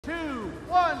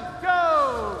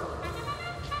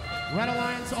Red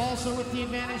Alliance also with the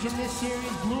advantage in this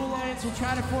series. Blue Alliance will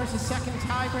try to force a second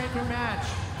tiebreaker match.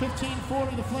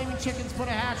 1540, the Flaming Chickens put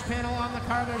a hatch panel on the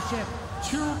cargo ship.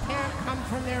 2 paired come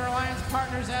from their alliance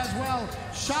partners as well.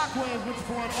 Shockwave, which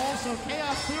for one also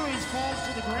Chaos Theories falls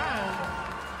to the ground.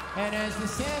 And as the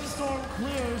sandstorm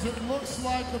clears, it looks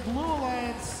like the Blue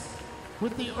Alliance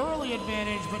with the early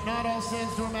advantage, but not all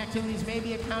sandstorm activities may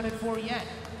be accounted for yet.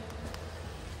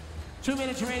 2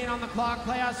 minutes remaining on the clock.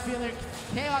 Chaos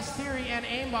Theory and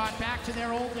Aimbot back to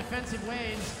their old defensive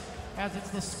ways, as it's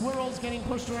the Squirrels getting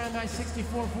pushed around by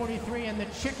 64-43 and the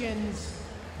Chickens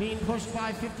being pushed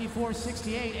by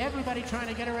 54-68. Everybody trying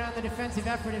to get around the defensive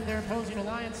effort of their opposing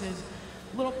alliances.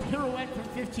 Little pirouette from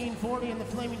 1540 and the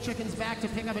Flaming Chickens back to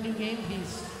pick up a new game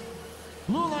piece.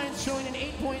 Blue Alliance showing an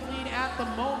 8-point lead at the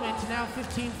moment. Now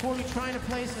 1540 trying to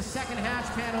place a second hatch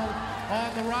panel on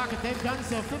the rocket. They've done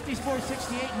so.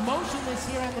 54-68 motionless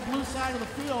here on the blue side of the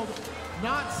field.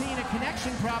 Not seeing a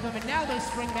connection problem, and now they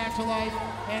spring back to life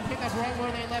and pick up right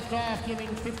where they left off, giving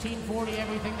 1540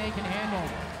 everything they can handle.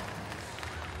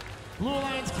 Blue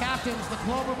Alliance captains, the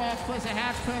Cloverbots, place a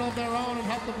hatch panel of their own and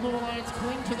help the Blue Alliance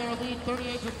cling to their lead.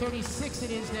 38-36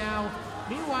 it is now.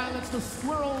 Meanwhile, it's the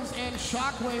Squirrels and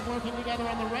Shockwave working together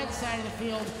on the red side of the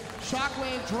field.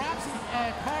 Shockwave drops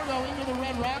cargo into the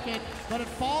red rocket, but it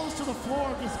falls to the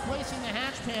floor, displacing the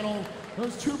hatch panel.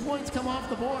 Those 2 points come off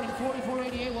the board, and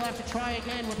 44-88 will have to try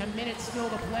again with a minute still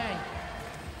to play.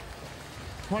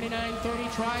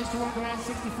 29-30 tries to work around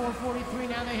 64-43.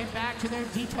 Now they head back to their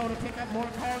depot to pick up more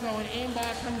cargo, and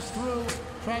Aimbot comes through,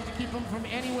 tries to keep them from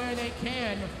anywhere they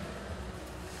can.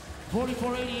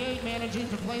 44-88 managing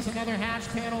to place another hatch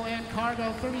panel and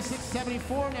cargo.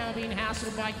 36-74 now being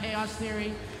hassled by Chaos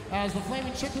Theory, as the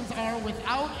Flaming Chickens are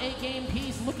without a game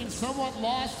piece, looking somewhat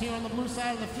lost here on the blue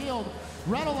side of the field.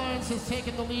 Red Alliance has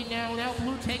taken the lead now. Now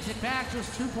Blue takes it back,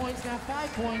 just 2 points, now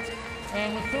 5 points.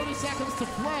 And with 30 seconds to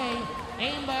play,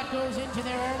 Aimbot goes into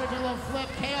their armadillo flip.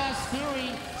 Chaos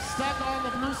Theory stuck on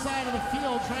the blue side of the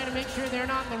field, trying to make sure they're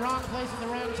not in the wrong place at the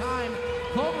wrong time.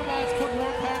 Cloverbots put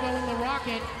more cargo in the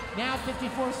rocket. Now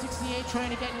 54-68 trying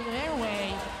to get in their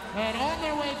way. And on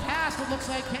their way past, it looks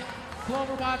like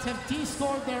Cloverbots have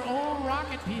descored their own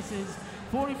rocket pieces.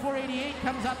 44-88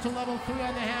 comes up to level 3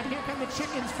 on the half. Here come the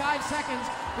Chickens, 5 seconds.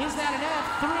 Is that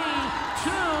enough? 3,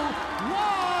 2, 1.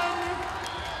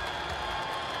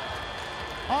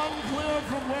 Unclear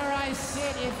from where I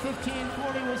sit if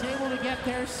 1540 was able to get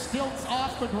their stilts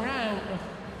off the ground.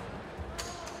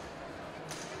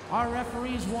 Our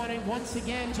referees wanted once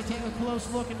again to take a close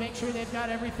look and make sure they've got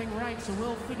everything right, so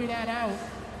we'll figure that out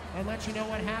and let you know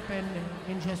what happened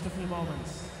in just a few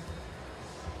moments.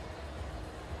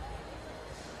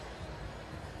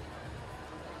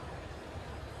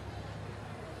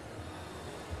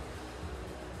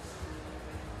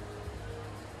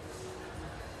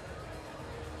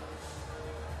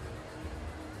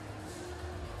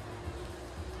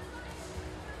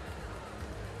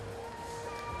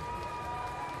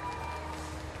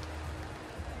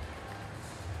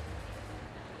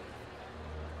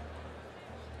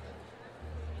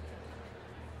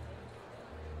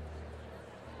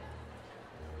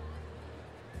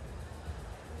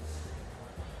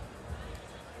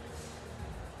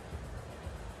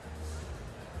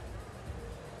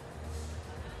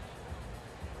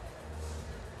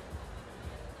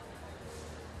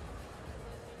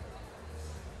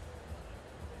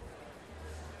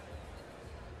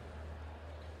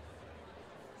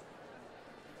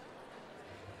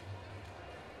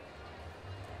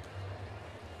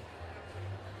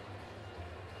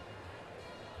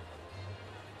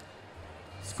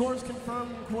 Scores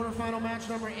confirmed in quarterfinal match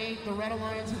number 8. The Red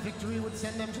Alliance victory would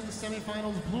send them to the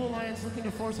semifinals. Blue Alliance looking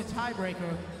to force a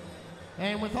tiebreaker.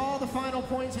 And with all the final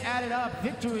points added up,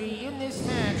 victory in this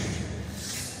match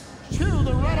to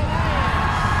the Red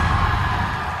Alliance.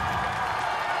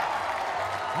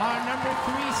 Our number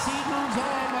 3 seed moves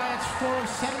on by a score of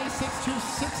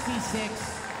 76-66.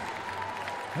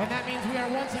 And that means we are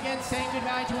once again saying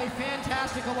goodbye to a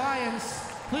fantastic alliance.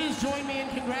 Please join me in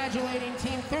congratulating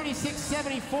Team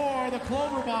 3674, the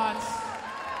Cloverbots,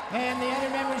 and the other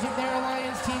members of their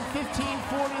alliance, Team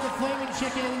 1540, the Flaming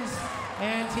Chickens,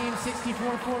 and Team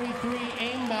 6443,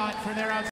 Aimbot, for their outstanding